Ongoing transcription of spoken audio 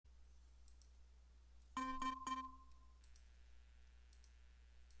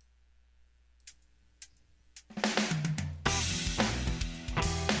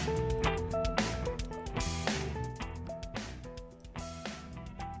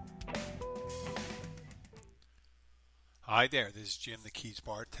Hi there, this is Jim the Keys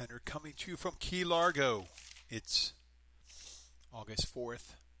bartender coming to you from Key Largo. It's August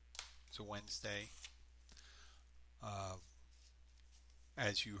 4th. It's a Wednesday. Uh,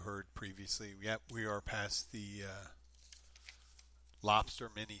 as you heard previously, yep, we are past the lobster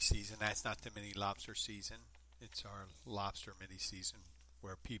mini season. That's not the mini lobster season. It's our lobster mini season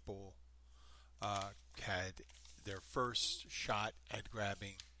where people had their first shot at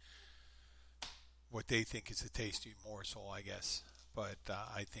grabbing what they think is a tasty morsel, I guess. But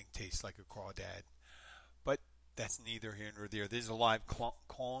I think tastes like a crawdad. But that's neither here nor there. This is a live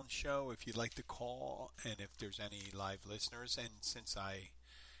call-in show if you'd like to call and if there's any live listeners. And since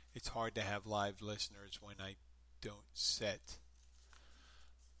it's hard to have live listeners when I don't set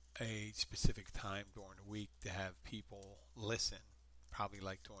a specific time during the week to have people listen, probably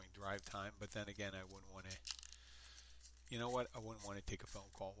like during drive time. But then again, I wouldn't want to. You know what? I wouldn't want to take a phone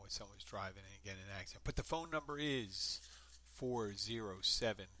call when someone's driving and get in an accident. But the phone number is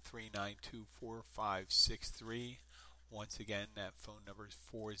 407-392-4563. Once again, that phone number is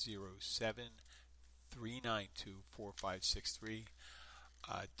 407-392-4563.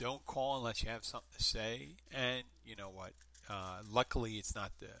 Don't call unless you have something to say. And you know what? Luckily, it's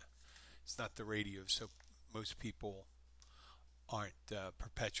not the radio, so most people aren't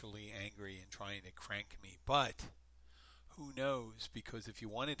perpetually angry and trying to crank me. But who knows? Because if you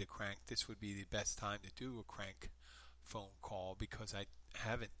wanted to crank, this would be the best time to do a crank phone call because I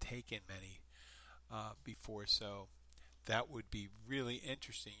haven't taken many before. So that would be really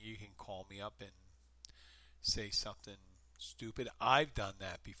interesting. You can call me up and say something stupid. I've done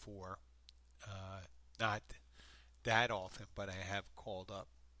that before. Not that often, but I have called up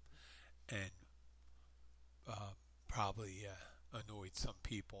and probably annoyed some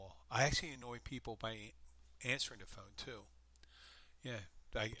people. I actually annoy people by answering the phone too. Yeah,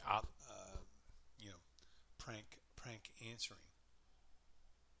 I'll prank answering.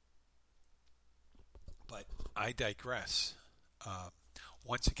 But I digress.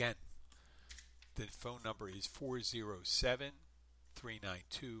 Once again, the phone number is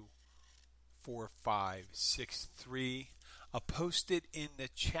 407-392-4563. I'll post it in the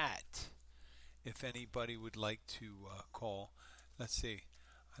chat if anybody would like to call. Let's see.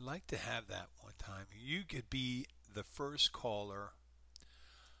 I'd like to have that one time. You could be the first caller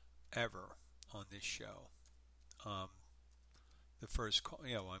ever on this show. The first call,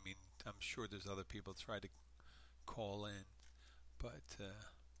 I mean, I'm sure there's other people try to call in, but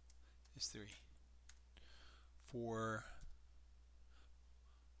it's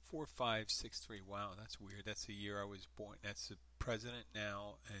 4563. Wow, that's weird. That's the year I was born. That's the president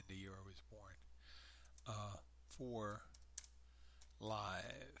now and the year I was born. For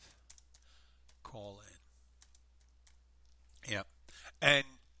live call in. Yep. And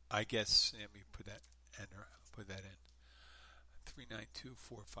I guess let me put that enter. Put that in.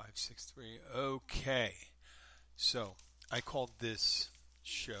 392-4563. Okay. So I called this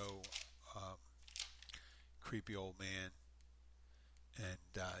show Creepy Old Man. And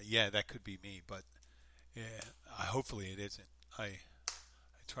yeah, that could be me, but yeah, hopefully it isn't. I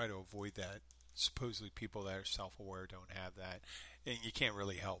try to avoid that. Supposedly people that are self-aware don't have that. And you can't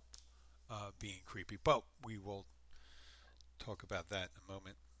really help being creepy. But we will talk about that in a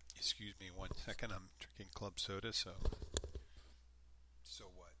moment. Excuse me one second. I'm drinking club soda, so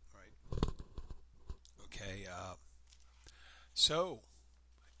what, right? Okay. So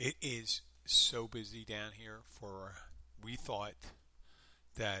it is so busy down here. We thought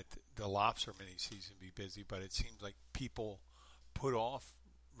that the lobster mini season would be busy, but it seems like people put off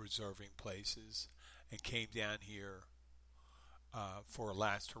reserving places and came down here for a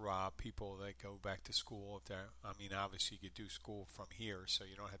last hurrah. People that go back to school, obviously you could do school from here, so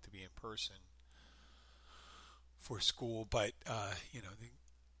you don't have to be in person for school. But the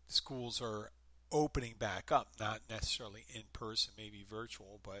schools are opening back up, not necessarily in person, maybe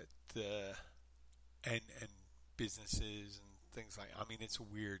virtual, but and businesses and things like. I mean, it's a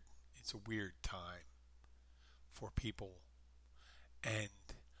weird time for people, and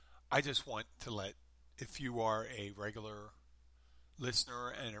I just want to if you are a regular listener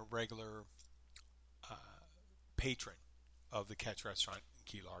and a regular patron of the Catch Restaurant in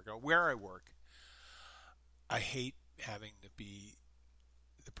Key Largo, where I work, I hate having to be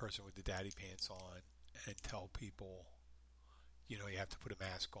the person with the daddy pants on and tell people, you have to put a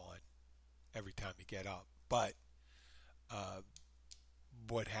mask on every time you get up. But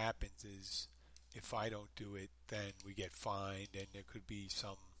what happens is if I don't do it, then we get fined and there could be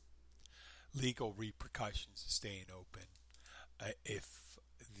some legal repercussions to staying open. If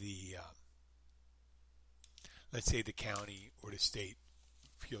let's say the county or the state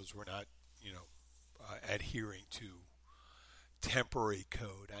feels we're not, adhering to temporary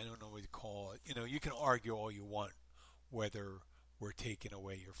code. I don't know what to call it. You can argue all you want whether we're taking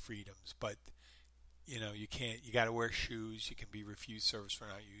away your freedoms, but you can't. You got to wear shoes. You can be refused service for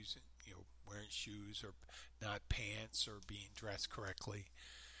not using, wearing shoes or not pants or being dressed correctly.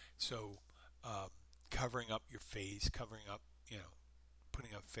 So, covering up your face, covering up,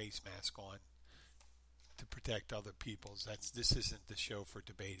 putting a face mask on to protect other people's. This isn't the show for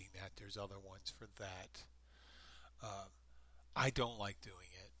debating that. There's other ones for that. I don't like doing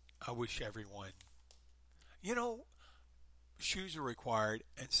it. I wish everyone, shoes are required,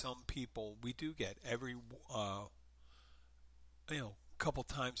 and some people we do get every, couple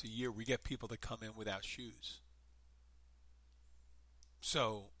times a year we get people that come in without shoes.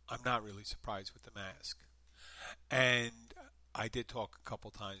 So I'm not really surprised with the mask. And I did talk a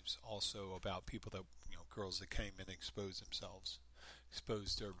couple times also about people that, girls that came and exposed themselves,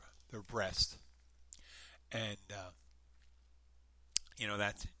 exposed their breast, and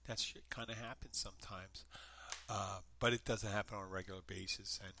that shit kind of happens sometimes. But it doesn't happen on a regular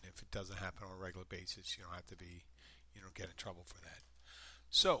basis, and if it doesn't happen on a regular basis, you don't have to be, get in trouble for that.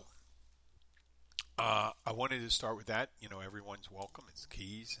 So, I wanted to start with that. Everyone's welcome. It's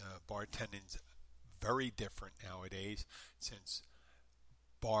keys. Bartending's very different nowadays since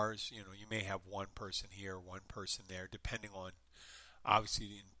bars, you may have one person here, one person there, depending on,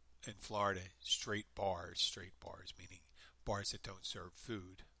 obviously in Florida, straight bars meaning bars that don't serve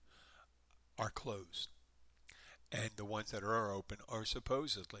food, are closed. And the ones that are open are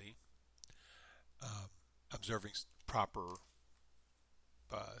supposedly observing proper,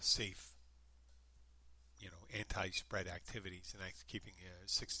 safe, anti-spread activities, and keeping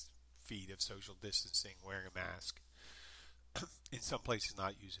 6 feet of social distancing, wearing a mask, in some places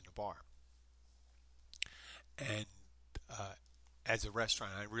not using the bar. And as a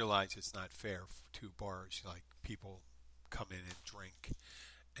restaurant, I realize it's not fair to bars, like people come in and drink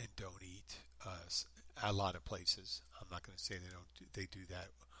and don't eat. A lot of places, I'm not going to say they do that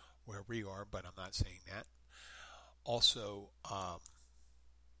where we are, but I'm not saying that. Also,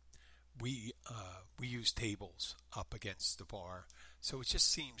 we use tables up against the bar, so it just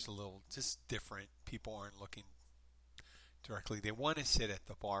seems a little just different. People aren't looking directly. They want to sit at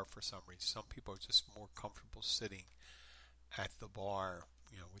the bar for some reason. Some people are just more comfortable sitting at the bar,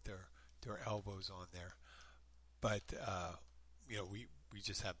 with their elbows on there. But we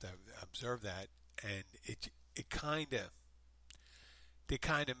just have to observe that, and it kind of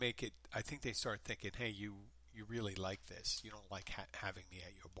make it. I think they start thinking, hey, you really like this. You don't like having me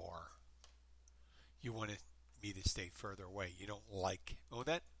at your bar. You want me to stay further away. You don't like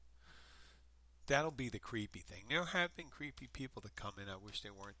that'll be the creepy thing. There have been creepy people that come in. I wish they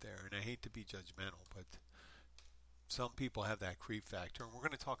weren't there, and I hate to be judgmental, but some people have that creep factor, and we're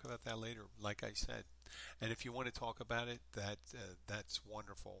going to talk about that later, like I said. And if you want to talk about it, that's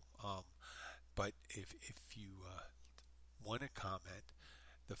wonderful. But if you want to comment,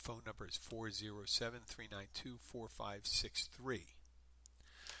 the phone number is 407-392-4563.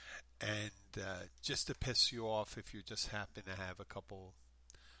 And just to piss you off, if you just happen to have a couple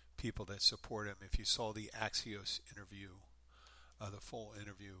people that support him, if you saw the Axios interview, the full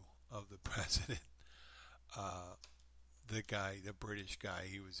interview of the president, the British guy,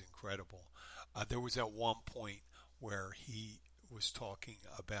 he was incredible. There was at one point where he was talking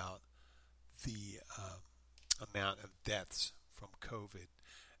about the amount of deaths from COVID,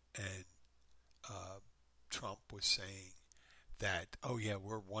 and Trump was saying that, oh yeah,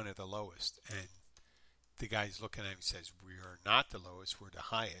 we're one of the lowest, and the guy's looking at him and says, we are not the lowest, we're the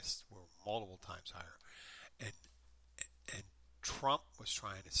highest, we're multiple times higher. And Trump was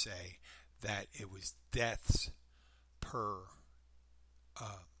trying to say that it was deaths per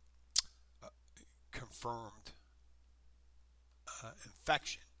confirmed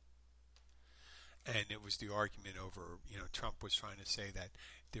infection. And it was the argument over, Trump was trying to say that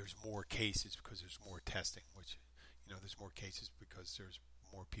there's more cases because there's more testing, which, there's more cases because there's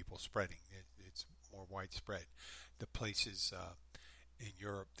more people spreading. It's more widespread. The places in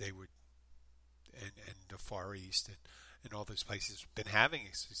Europe, they would, and the Far East and all those places been having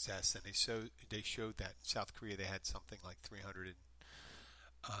a success, and they showed that in South Korea they had something like 300 and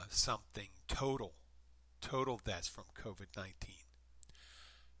something total deaths from COVID-19.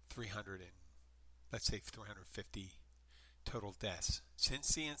 300 and let's say 350 total deaths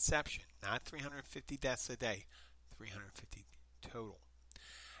since the inception. Not 350 deaths a day, 350 total,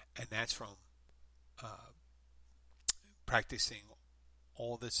 and that's from practicing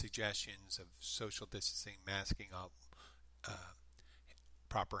all the suggestions of social distancing, masking up,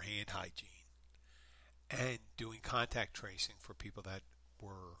 proper hand hygiene, and doing contact tracing for people that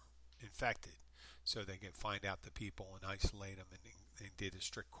were infected, so they can find out the people and isolate them, and did a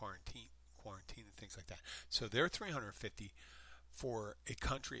strict quarantine and things like that. So they're 350 for a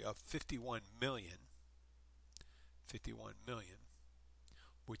country of 51 million,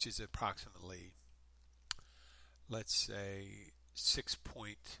 which is approximately, let's say,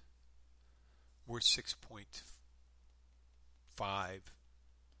 we're 6.5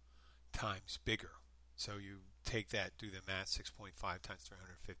 times bigger. So you take that, do the math, 6.5 times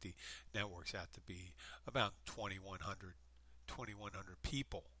 350, that works out to be about 2,100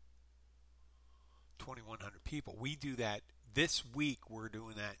 people. 2,100 people. We do that this week. We're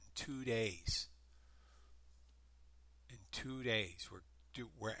doing that in 2 days. In 2 days,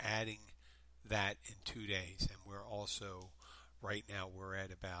 we're adding that in 2 days, and we're also right now we're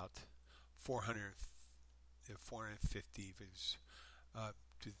at about 450. Is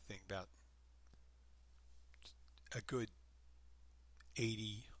to think about a good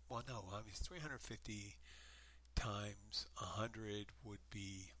 80. Well, no, I mean 350 times 100 would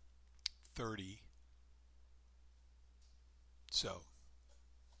be 30. So,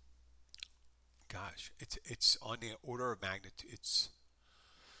 gosh, it's on the order of magnitude. It's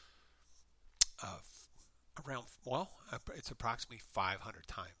around, well, it's approximately 500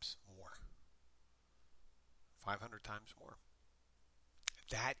 times more. 500 times more.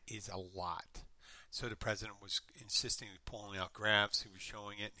 That is a lot. So the president was insisting, pulling out graphs. He was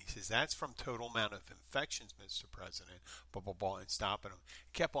showing it, and he says, "That's from total amount of infections, Mr. President." Blah blah blah, and stopping him.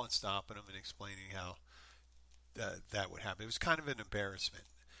 He kept on stopping him and explaining how that would happen. It was kind of an embarrassment,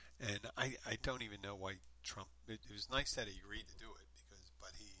 and I don't even know why Trump. It was nice that he agreed to do it,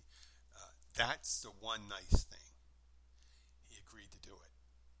 but that's the one nice thing. He agreed to do it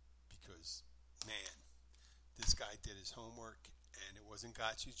because, man, this guy did his homework, and it wasn't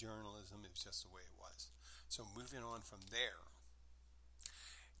gotcha journalism. It was just the way it was. So moving on from there,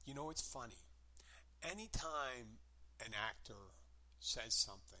 it's funny. Anytime an actor says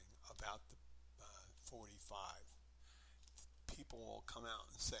something about the 45, people will come out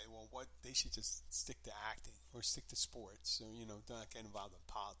and say, well, what they should just stick to acting or stick to sports, or not get involved in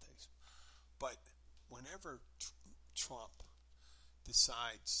politics. But whenever Trump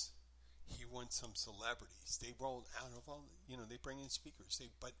decides he wants some celebrities, they roll out of all, they bring in speakers.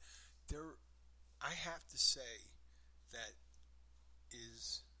 But I have to say that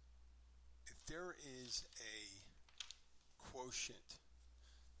if there is a quotient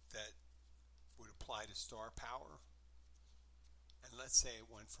that would apply to star power, and let's say it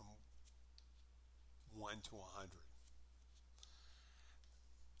went from 1 to 100,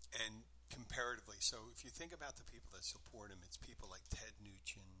 and comparatively, so if you think about the people that support him, it's people like Ted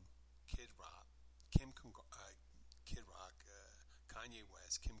Nugent, Kid Rock, Kanye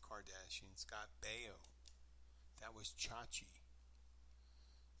West, Kim Kardashian, Scott Baio. That was Chachi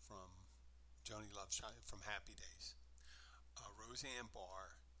from Joni Loves Chachi from Happy Days. Roseanne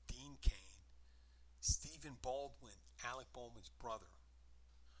Barr, Dean Cain, Stephen Baldwin, Alec Baldwin's brother.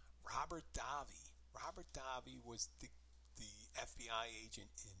 Robert Davi. Robert Davi was the FBI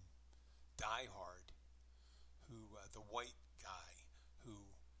agent in Die Hard, the white guy who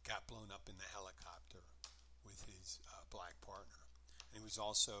got blown up in the helicopter with his black partner. And he was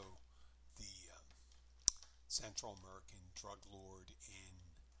also the Central American drug lord in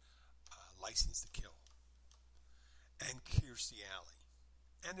License to Kill. And Kirstie Alley.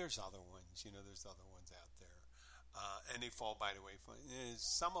 And there's other ones, there's other ones out there. And they fall by the way. There's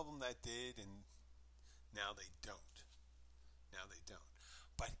some of them that did, and now they don't.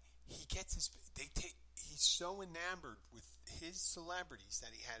 But he gets he's so enamored with his celebrities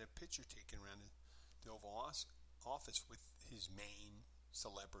that he had a picture taken around the Oval Office with his main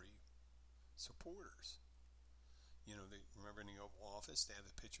celebrity supporters. They remember in the Oval Office they have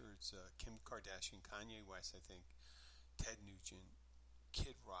a picture. It's Kim Kardashian, Kanye West, I think, Ted Nugent,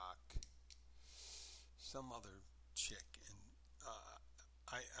 Kid Rock, some other chick, and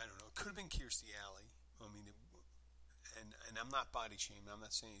I don't know. It could have been Kirstie Alley. I mean, and I'm not body shaming. I'm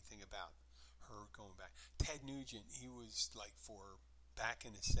not saying anything about her going back. Ted Nugent, he was like back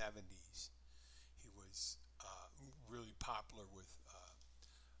in the 70s. He was really popular with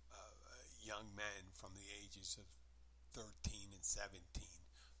young men from the ages of 13 and 17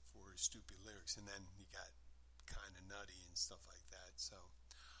 for his stupid lyrics, and then he got kind of nutty and stuff like that. So,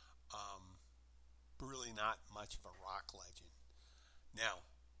 really not much of a rock legend. Now,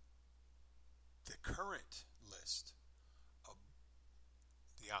 the current list of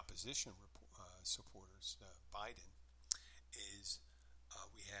the opposition supporters, Biden, is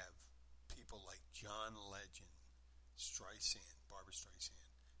we have people like John Legend, Barbra Streisand,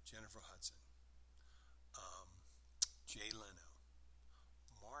 Jennifer Hudson, Jay Leno,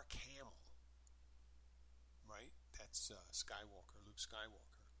 Mark Hamill. That's Luke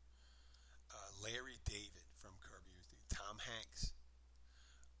Skywalker. Larry David from Curb Your Enthusiasm. Tom Hanks.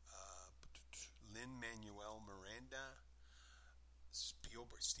 Lin-Manuel Miranda.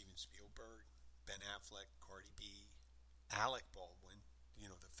 Steven Spielberg. Ben Affleck. Cardi B. Alec Baldwin.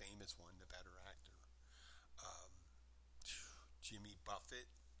 The famous one, the better actor. Um, Jimmy Buffett,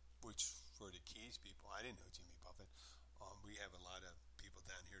 which for the Keys people, I didn't know Jimmy Buffett. We have a lot of people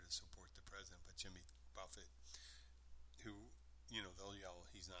down here to support the president, but Jimmy Buffett, who, they'll yell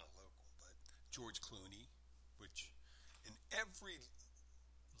he's not a local, but George Clooney, which in every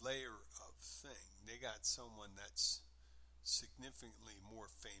layer of thing, they got someone that's significantly more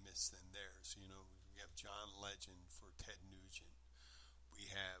famous than theirs. We have John Legend for Ted Nugent. We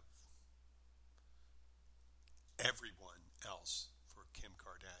have everyone else for Kim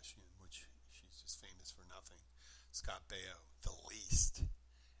Kardashian, which she's just famous for nothing. Scott Baio, the least,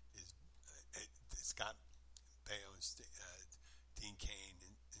 is Scott Baio and Dean Cain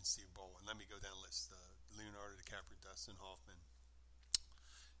and Steve Baldwin. Let me go down the list. Leonardo DiCaprio, Dustin Hoffman,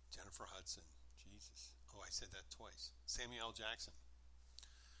 Jennifer Hudson. Jesus. Oh, I said that twice. Samuel L. Jackson.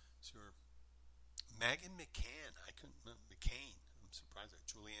 Sure. Megan McCain. McCain. I'm surprised.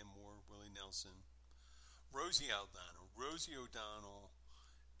 Julianne Moore, Willie Nelson, Rosie O'Donnell. Rosie O'Donnell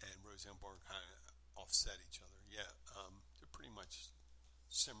and Roseanne Barr kind of offset each other. Yeah, they're pretty much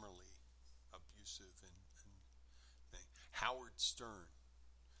similarly abusive and thing. Howard Stern.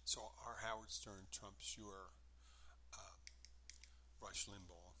 So our Howard Stern trumps your Rush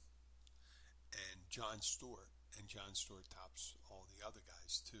Limbaugh and Jon Stewart. And Jon Stewart tops all the other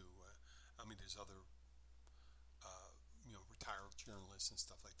guys too. There's other retired journalists and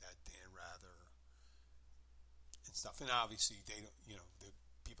stuff like that, Dan Rather and stuff. And obviously they don't, the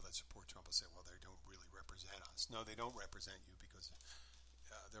people that support Trump will say, well, they don't really represent us. No, they don't represent you because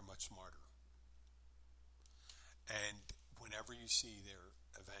they're much smarter. And whenever you see their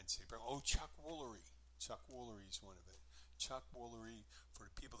events, they bring, Chuck Woolery. Chuck Woolery is one of it. Chuck Woolery, for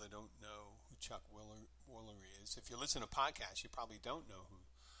the people that don't know who Chuck Woolery is, if you listen to podcasts, you probably don't know who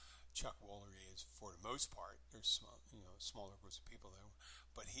Chuck Woolery is for the most part. There's smaller groups of people there,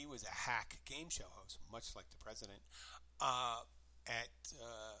 but he was a hack game show host, much like the president. At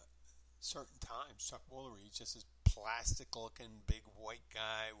certain times, Chuck Woolery is just this plastic-looking big white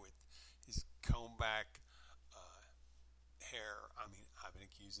guy with his comb back hair. I've been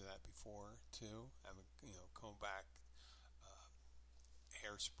accused of that before too. Comb back,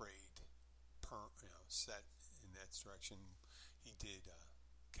 hair sprayed, set in that direction. He did.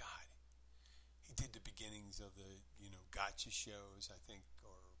 He did the beginnings of the gotcha shows, I think,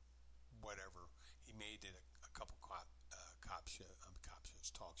 or whatever. He made it a couple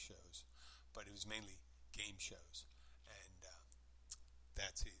talk shows, but it was mainly game shows, and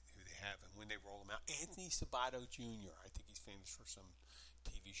that's who they have. And when they roll them out, Anthony Sabato Jr. I think he's famous for some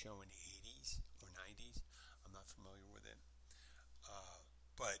TV show in the 80s or 90s. I'm not familiar with it,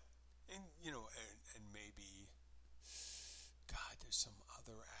 but and maybe. God, there's some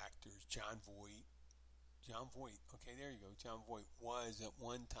other actors. Jon Voight. Okay, there you go. Jon Voight was at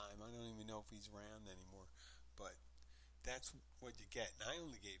one time. I don't even know if he's around anymore. But that's what you get. And I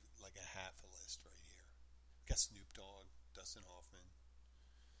only gave like a half a list right here. Got Snoop Dogg, Dustin Hoffman,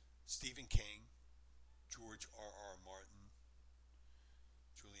 Stephen King, George R.R. Martin,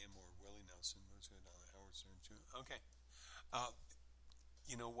 Julianne Moore, Willie Nelson, Rosie O'Donnell, Howard Stern. Okay.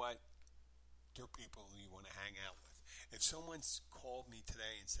 You know what? They're people you want to hang out with. If someone's called me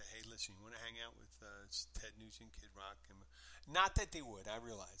today and said, hey, listen, you want to hang out with Ted Nugent, Kid Rock? Not that they would. I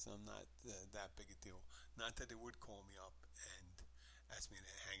realize I'm not that big a deal. Not that they would call me up and ask me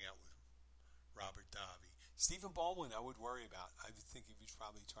to hang out with Robert Davi. Stephen Baldwin, I would worry about. I would think he would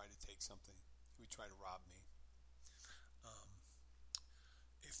probably try to take something. He would try to rob me.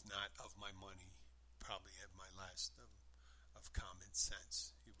 If not of my money, probably at my last of common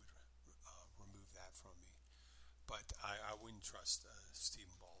sense. He would remove that from me. But I wouldn't trust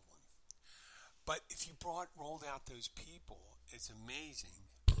Stephen Baldwin. But if you rolled out those people, it's amazing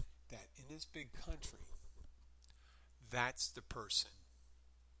that in this big country, that's the person.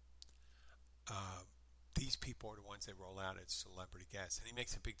 These people are the ones they roll out as celebrity guests. And he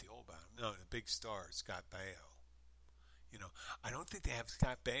makes a big deal about them. No, the big star is Scott Baio. I don't think they have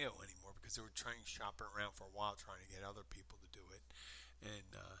Scott Baio anymore because they were shopping around for a while trying to get other people to do it.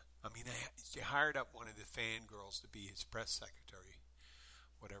 And, they hired up one of the fangirls to be his press secretary,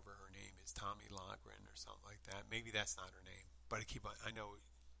 whatever her name is, Tommy Logren or something like that. Maybe that's not her name, but I know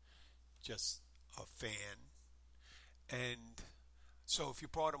just a fan. And so if you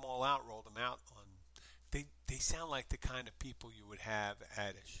brought them all out, rolled them out they sound like the kind of people you would have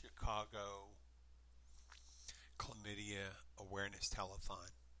at a Chicago chlamydia awareness telethon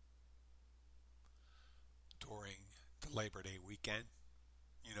during the Labor Day weekend,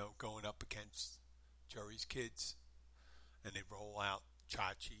 going up against Jerry's Kids, and they roll out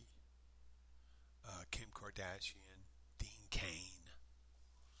Chachi, Kim Kardashian, Dean Cain,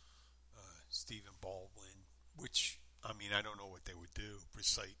 Stephen Baldwin, which, I don't know what they would do,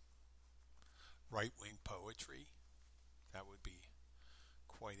 recite right-wing poetry. That would be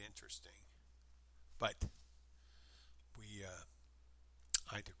quite interesting. But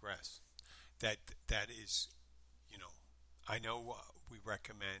I digress. That is, I know we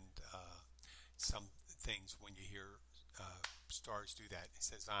recommend some things when you hear stars do that. It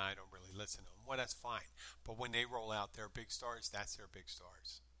says, I don't really listen to them. Well, that's fine. But when they roll out their big stars, that's their big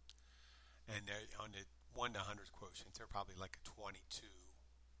stars. And on the 1 to 100 quotient, they're probably like a 22,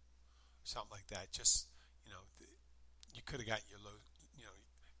 something like that. Just, you could have got your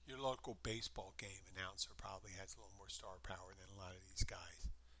local baseball game announcer probably has a little more star power than a lot of these guys.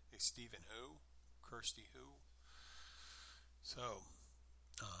 Is Stephen who? Kirsty who? So,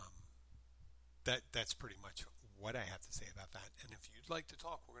 that's pretty much what I have to say about that. And if you'd like to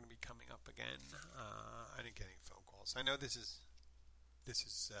talk, we're going to be coming up again. I didn't get any phone calls. I know this is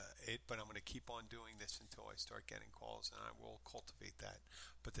it, but I'm going to keep on doing this until I start getting calls, and I will cultivate that.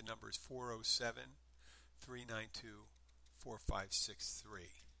 But the number is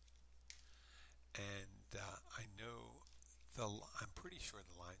 407-392-4563. And I know I'm pretty sure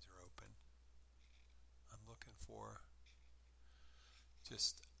the lines are open. I'm looking for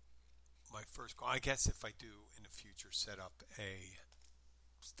just my first call. I guess if I do in the future set up a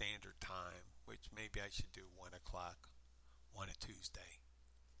standard time, which maybe I should do 1 o'clock on a Tuesday.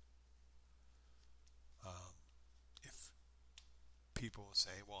 If people will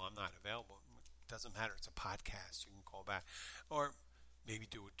say, well, I'm not available, it doesn't matter. It's a podcast. You can call back. Or maybe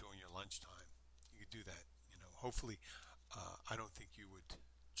do it during your lunchtime. You could do that. Hopefully, I don't think you would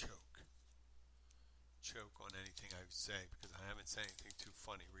choke on anything I would say, because I haven't said anything too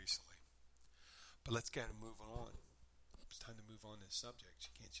funny recently. But let's get moving on. It's time to move on to the subject.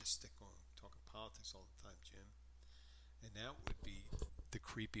 You can't just stick on talking politics all the time, Jim. And that would be The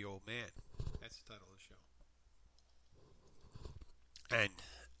Creepy Old Man. That's the title of the show. And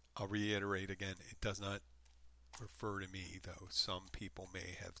I'll reiterate again, it does not refer to me, though some people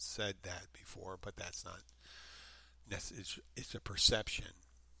may have said that before, but that's not necessary. It's a perception.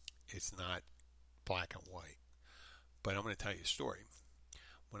 It's not black and white. But I'm going to tell you a story.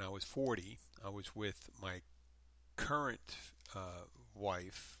 When I was 40, I was with my current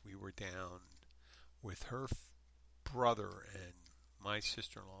wife. We were down with her brother and my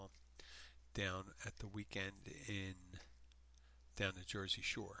sister-in-law down at the weekend down the Jersey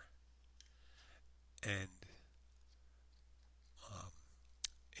Shore. And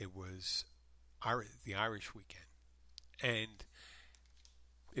it was the Irish weekend. And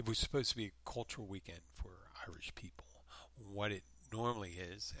it was supposed to be a cultural weekend for Irish people. What it normally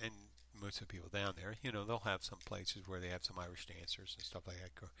is, and most of the people down there, they'll have some places where they have some Irish dancers and stuff like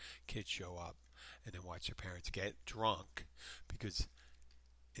that. Kids show up and then watch their parents get drunk, because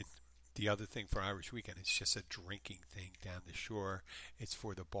the other thing for Irish weekend, it's just a drinking thing down the shore. It's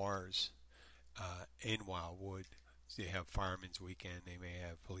for the bars in Wildwood. So they have Fireman's Weekend, they may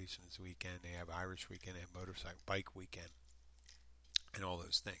have Policeman's Weekend, they have Irish Weekend, they have Motorcycle Bike Weekend, and all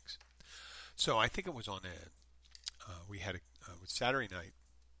those things. So I think it was on we had it was Saturday night.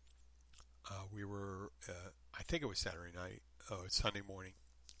 We were, I think it was Saturday night. It's Sunday morning,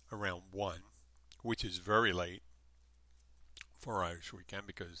 around 1, which is very late for Irish weekend,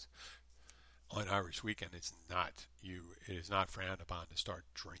 because on Irish weekend it is not frowned upon to start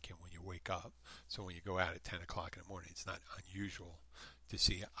drinking when you wake up. So when you go out at 10 o'clock in the morning, it's not unusual to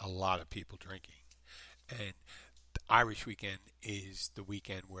see a lot of people drinking. And the Irish weekend is the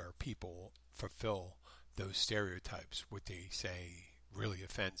weekend where people fulfill those stereotypes. What they say really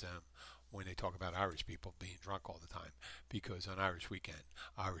offends them when they talk about Irish people being drunk all the time, because on Irish weekend,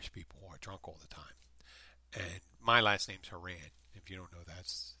 Irish people are drunk all the time. And my last name's Horan. If you don't know,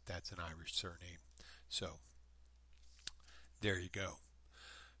 that's an Irish surname. So there you go.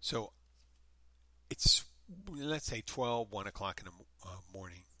 So it's, let's say 1 o'clock in the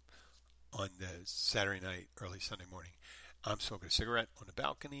morning on the Saturday night, early Sunday morning. I'm smoking a cigarette on the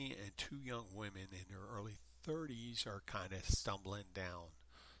balcony, and 2 young women in their early 30s are kind of stumbling down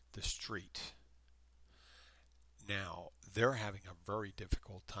the street. Now, they're having a very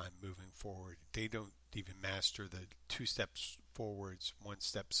difficult time moving forward. They don't even master the 2 steps forwards, 1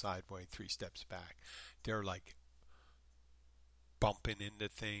 step sideways, 3 steps back. They're like bumping into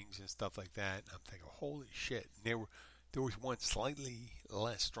things and stuff like that. And I'm thinking, holy shit. And there was one slightly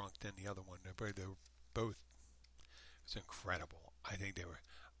less drunk than the other one. They were both It was incredible. I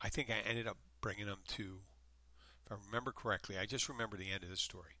think I ended up bringing them to, if I remember correctly, I just remember the end of the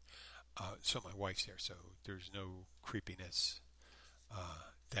story. So my wife's there, so there's no creepiness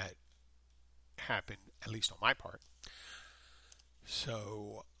that happened, at least on my part.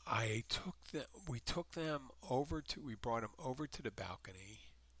 So we took them over to, we brought them over to the balcony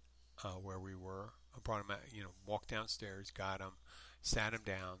where we were. I brought them, walked downstairs, got them, sat them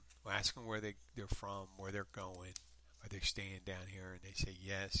down, asked them where they're from, where they're going, are they staying down here, and they say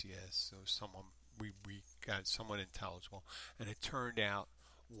yes, yes. So we got someone intelligible, and it turned out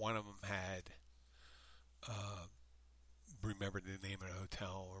one of them had uh, remembered the name of the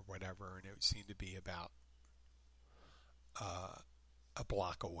hotel or whatever, and it seemed to be about uh, a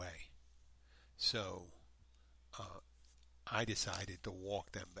block away. So uh, I decided to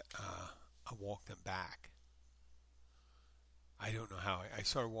walk them. I walked them back. I don't know how I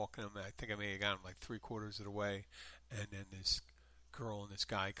started walking them. I think I may have gotten like 3/4 of the way, and then this girl and this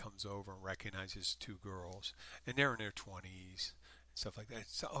guy comes over and recognizes two girls, and they're in their 20s and stuff like that.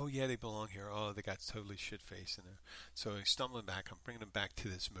 So, oh yeah, they belong here. Oh, they got totally shit faced in there. So I'm stumbling back. I'm bringing them back to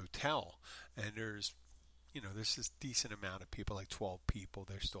this motel, and there's this decent amount of people, like 12 people.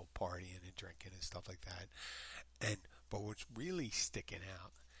 They're still partying and drinking and stuff like that. And but what's really sticking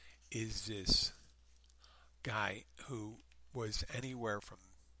out is this guy who was anywhere from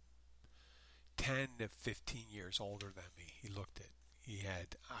 10 to 15 years older than me. He looked it.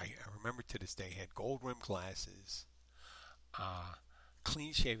 I remember to this day, he had gold rimmed glasses,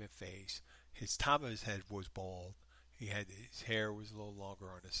 clean shaven face. His top of his head was bald. His hair was a little longer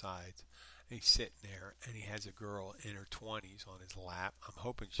on the sides. And he's sitting there, and he has a girl in her 20s on his lap. I'm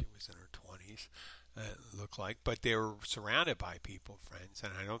hoping she was in her 20s. It looked like, but they were surrounded by people, friends,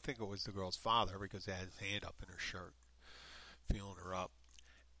 and I don't think it was the girl's father because he had his hand up in her shirt, feeling her up,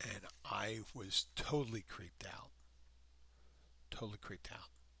 and I was totally creeped out, totally creeped out,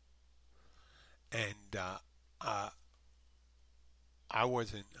 and I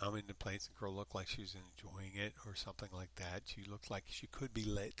wasn't. I'm in the place. The girl looked like she was enjoying it or something like that. She looked like she could be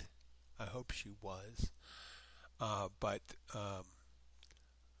lit. I hope she was, but.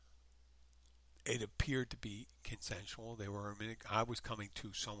 It appeared to be consensual. I was coming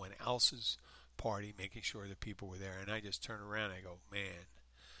to someone else's party, making sure that people were there, and I just turned around and I go, man,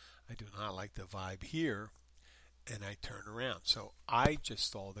 I do not like the vibe here, and I turned around. So I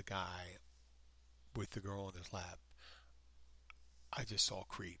just saw the guy with the girl in his lap. I just saw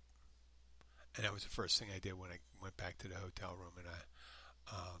creep, and that was the first thing I did when I went back to the hotel room, and I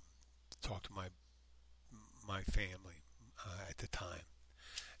talked to my family at the time.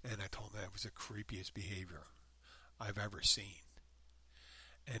 And I told him that was the creepiest behavior I've ever seen.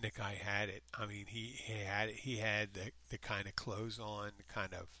 And the guy had it. I mean, he had it. He had the kind of clothes on, the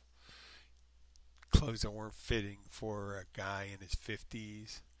kind of clothes that weren't fitting for a guy in his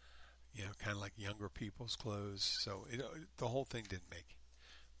 50s. Kind of like younger people's clothes. So the whole thing didn't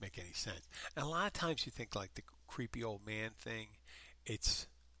make any sense. And a lot of times you think like the creepy old man thing, it's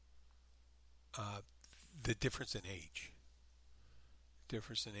the difference in age.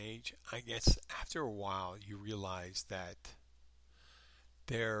 I guess after a while you realize that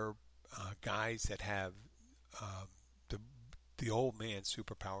they're guys that have the old man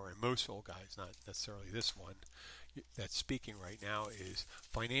superpower, and most old guys, not necessarily this one that's speaking right now, is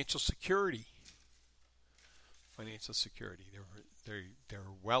financial security. Financial security. They're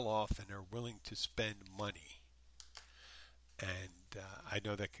well off and they're willing to spend money. And I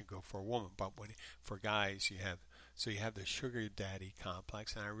know that can go for a woman, but for guys you have the sugar daddy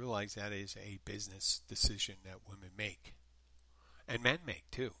complex, and I realize that is a business decision that women make, and men make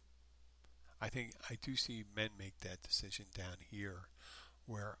too. I think I do see men make that decision down here,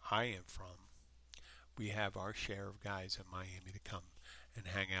 where I am from. We have our share of guys in Miami to come and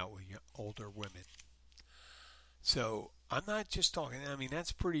hang out with older women. So I'm not just talking. I mean,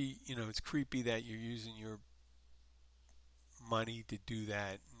 that's pretty. It's creepy that you're using your money to do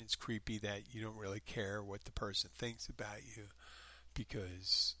that, and it's creepy that you don't really care what the person thinks about you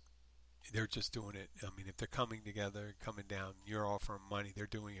because they're just doing it. I mean, if they're coming together, coming down, you're offering money, they're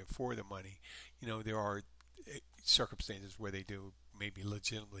doing it for the money. There are circumstances where they do maybe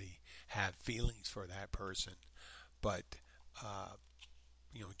legitimately have feelings for that person, but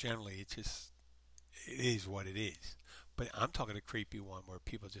generally it is what it is. But I'm talking a creepy one where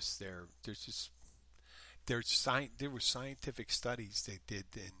people just there were scientific studies they did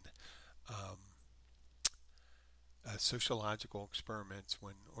in sociological experiments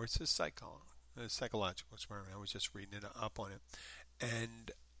or it's a psychological experiment. I was just reading it up on it,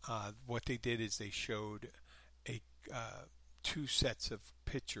 and what they did is they showed two sets of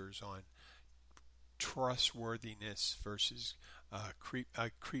pictures on trustworthiness versus creep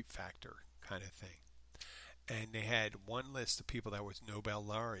factor kind of thing. And they had one list of people that was Nobel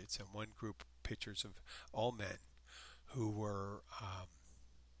laureates and one group of pictures of all men who were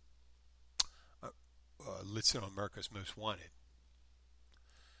listed on America's Most Wanted.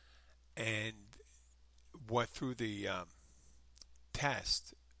 And what through the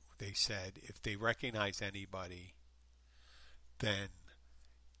test, they said if they recognize anybody, then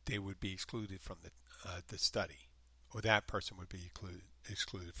they would be excluded from the study, or that person would be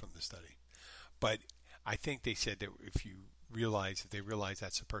excluded from the study. But I think they said that if they realize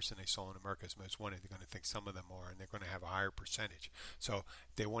that's the person they saw in America's Most Wanted, they're going to think some of them are, and they're going to have a higher percentage. So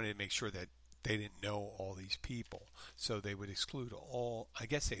they wanted to make sure that they didn't know all these people, so they would exclude all. I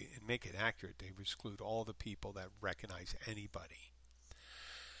guess they make it accurate. They would exclude all the people that recognize anybody.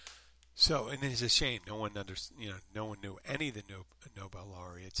 So, and it's a shame no one knew any of the Nobel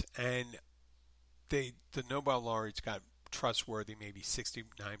laureates, and the Nobel laureates got trustworthy maybe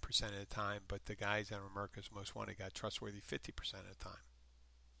 69% of the time, but the guys that are America's Most Wanted got trustworthy 50% of the time.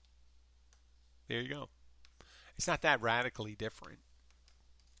 There you go. It's not that radically different.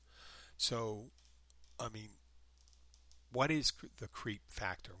 So, I mean, what is the creep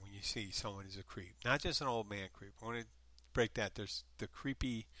factor when you see someone is a creep? Not just an old man creep. I want to break that. There's the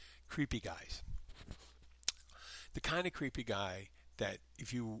creepy guys. The kind of creepy guy that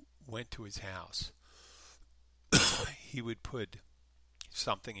if you went to his house, he would put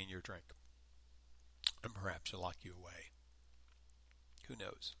something in your drink and perhaps lock you away. Who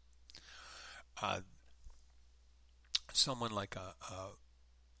knows? Someone like a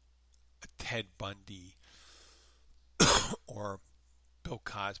Ted Bundy or Bill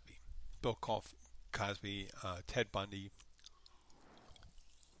Cosby. Bill Cosby, Ted Bundy.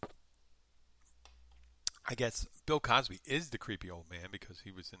 I guess Bill Cosby is the creepy old man because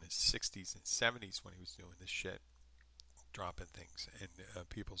he was in his 60s and 70s when he was doing this shit, dropping things in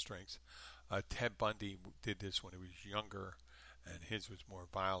people's drinks. Ted Bundy did this when he was younger, and his was more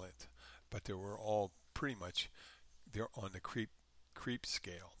violent. But they were all pretty much they're on the creep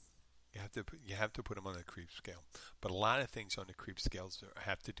scale. You have to put them on the creep scale. But a lot of things on the creep scales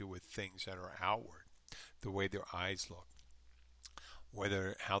have to do with things that are outward, the way their eyes look,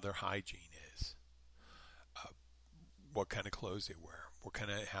 how their hygiene is, what kind of clothes they wear, what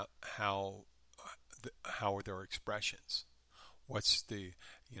kind of how are their expressions. What's the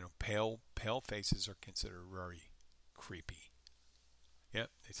pale faces are considered very creepy. Yep,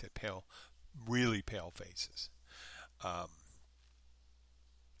 they said really pale faces.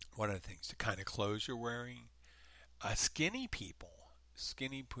 What are the things? The kind of clothes you're wearing. Skinny people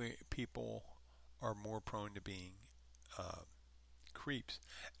are more prone to being creeps,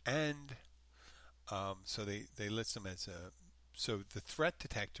 and so they list them as so the threat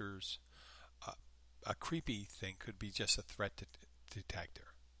detectors. A creepy thing could be just a threat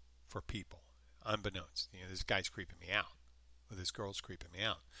detector for people, unbeknownst. This guy's creeping me out, or this girl's creeping me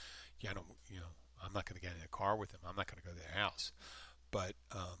out. I'm not going to get in a car with them. I'm not going to go to their house. But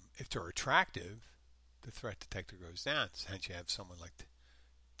if they're attractive, the threat detector goes down. Hence, you have someone like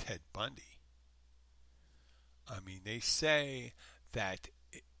Ted Bundy. I mean, they say that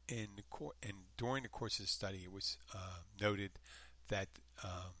during the course of the study, it was noted that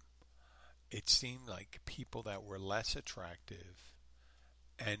it seemed like people that were less attractive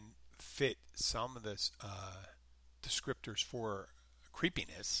and fit some of the descriptors for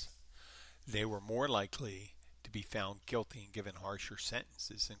creepiness, they were more likely to be found guilty and given harsher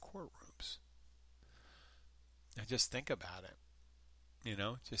sentences in courtrooms. Now just think about it.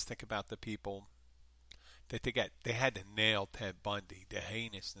 Just think about the people that they had to nail Ted Bundy, the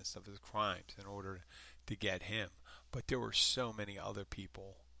heinousness of his crimes in order to get him. But there were so many other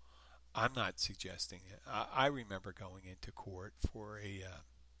people. I'm not suggesting it. I remember going into court for a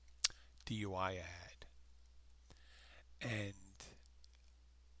DUI ad. And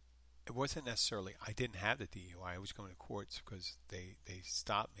it wasn't necessarily, I didn't have the DUI. I was going to courts because they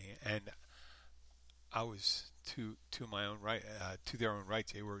stopped me. And I was to my own right, to their own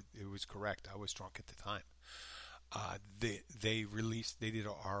rights. It was correct. I was drunk at the time. They did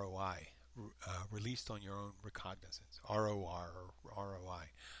a ROI, released on your own recognizance, ROR or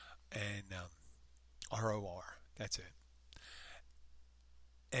ROI. And ROR, that's it.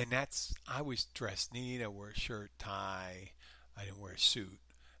 And I was dressed neat. I wore a shirt, tie. I didn't wear a suit.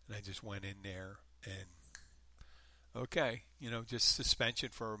 And I just went in there and, okay, just suspension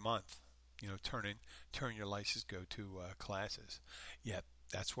for a month. Turn your license, go to classes. Yep,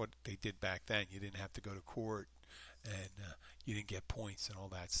 that's what they did back then. You didn't have to go to court, and you didn't get points and all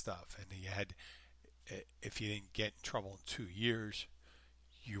that stuff. And you had, if you didn't get in trouble in 2 years,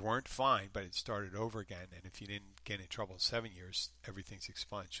 you weren't fined, but it started over again. And if you didn't get in trouble in 7 years, everything's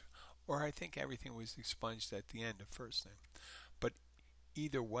expunged. Or I think everything was expunged at the end of first thing. But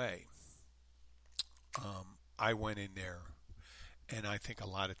either way, I went in there, and I think a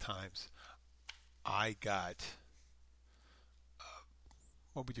lot of times I got,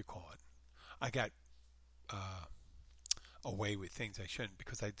 what would you call it? I got uh, away with things I shouldn't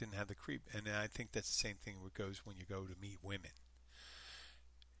because I didn't have the creep. And I think that's the same thing that goes when you go to meet women.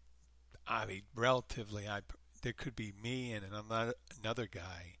 I mean, relatively, there could be me and another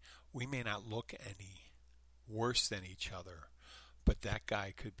guy. We may not look any worse than each other, but that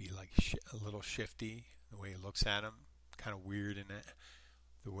guy could be like a little shifty the way he looks at him, kind of weird in it,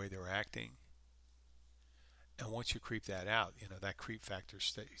 the way they're acting. And once you creep that out, that creep factor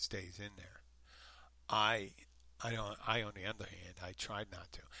stays in there. I on the other hand, I tried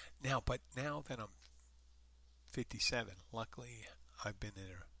not to. But now that I'm 57, luckily I've been in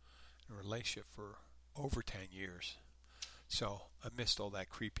a relationship for over 10 years. So I missed all that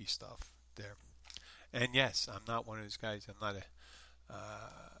creepy stuff there. And yes, I'm not one of those guys. I'm not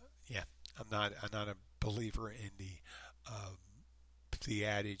I'm not a believer in the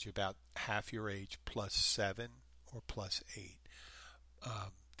adage about half your age plus 7 or plus 8.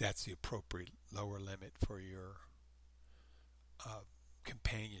 That's the appropriate lower limit for your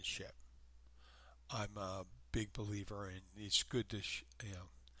companionship. I'm a big believer in it's good to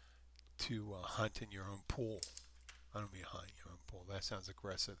hunt in your own pool. I don't mean hunt in your own pool. That sounds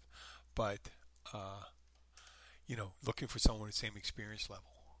aggressive, but looking for someone with the same experience level.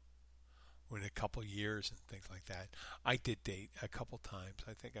 With a couple years and things like that. I did date a couple times.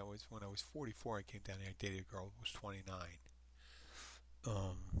 I think when I was 44, I came down here. I dated a girl who was 29.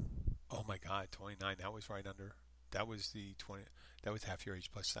 Oh my God, 29. That was right under. That was the 20. That was half your age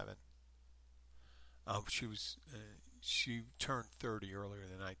plus 7. She turned 30 earlier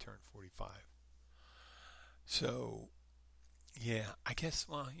than I turned 45. So, yeah, I guess.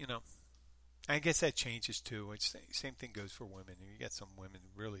 Well, I guess that changes too. It's the same thing goes for women. You get some women,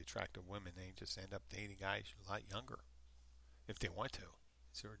 really attractive women, they just end up dating guys a lot younger if they want to.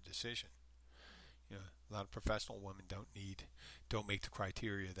 It's their decision. A lot of professional women don't make the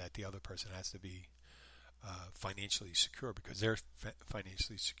criteria that the other person has to be financially secure because they're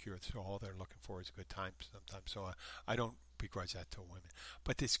financially secure. So all they're looking for is a good time sometimes. So I don't begrudge that to women.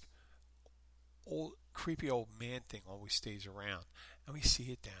 But this creepy old man thing always stays around, and we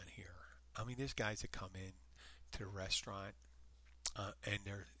see it down here. I mean, there's guys that come in to the restaurant, and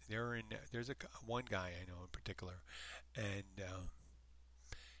they're in. There's one guy I know in particular, and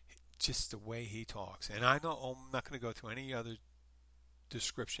just the way he talks. And I'm not going to go through any other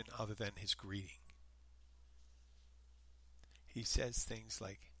description other than his greeting. He says things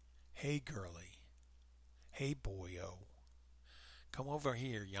like, "Hey, girlie. Hey, boyo. Come over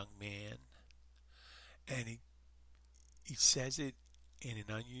here, young man." And he says it in an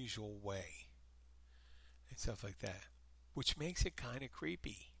unusual way and stuff like that, which makes it kind of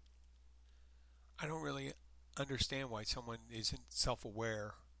creepy. I don't really understand why someone isn't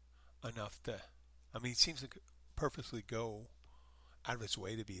self-aware enough to. I mean, it seems to purposely go out of its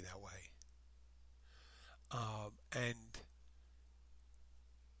way to be that way.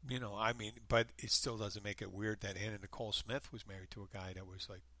 But it still doesn't make it weird that Anna Nicole Smith was married to a guy that was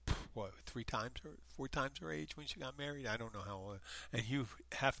like, what, 4 times her age when she got married? I don't know how old. And Hugh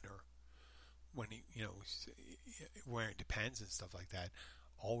Hefner, when he, was wearing Depends and stuff like that,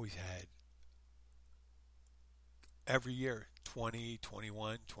 always had every year 20,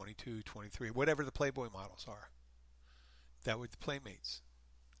 21, 22, 23, whatever the Playboy models are. That were the Playmates.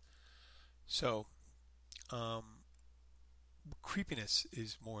 So, creepiness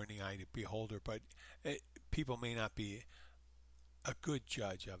is more in the eye of the beholder, but people may not be a good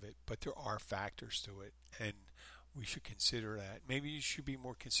judge of it, but there are factors to it, and we should consider that. Maybe you should be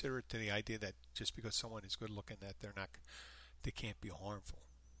more considerate to the idea that just because someone is good looking, that they can't be harmful.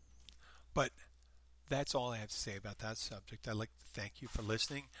 But that's all I have to say about that subject. I'd like to thank you for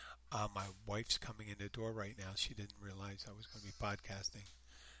listening. My wife's coming in the door right now. She didn't realize I was going to be podcasting,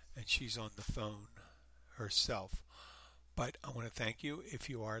 and she's on the phone herself. But I want to thank you. If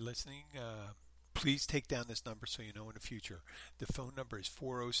you are listening, please take down this number so you know in the future. The phone number is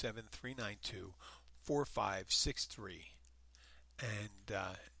 407-392-4563. And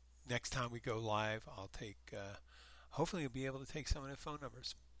next time we go live, I'll take, hopefully you'll be able to take some of the phone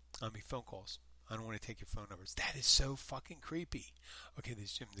calls. I don't want to take your phone numbers. That is so fucking creepy. Okay, this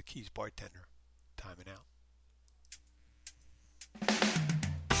is Jim the Keys bartender. Timing out.